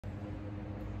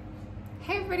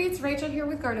Hey everybody, it's Rachel here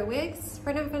with Gardeaux Wigs.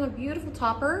 Right now I found a beautiful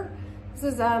topper. This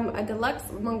is a deluxe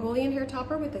Mongolian hair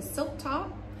topper with a silk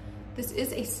top. This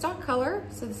is a stock color,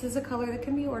 so this is a color that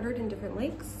can be ordered in different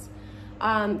lengths.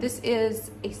 This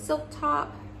is a silk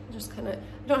top. Just kind of,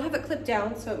 I don't have it clipped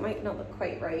down, so it might not look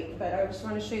quite right, but I just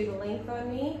want to show you the length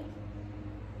on me.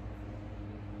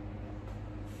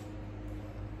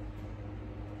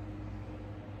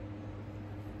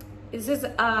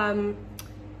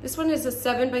 This one is a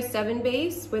 7x7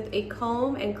 base with a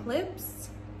comb and clips.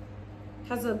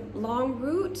 Has a long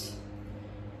root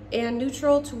and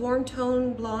neutral to warm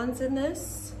tone blondes in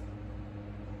this.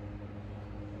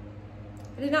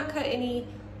 I did not cut any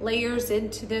layers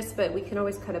into this, but we can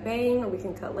always cut a bang or we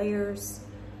can cut layers.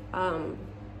 And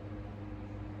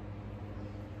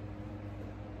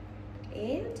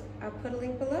I'll put a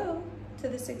link below to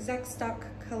this exact stock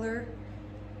color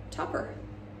topper.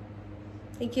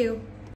 Thank you.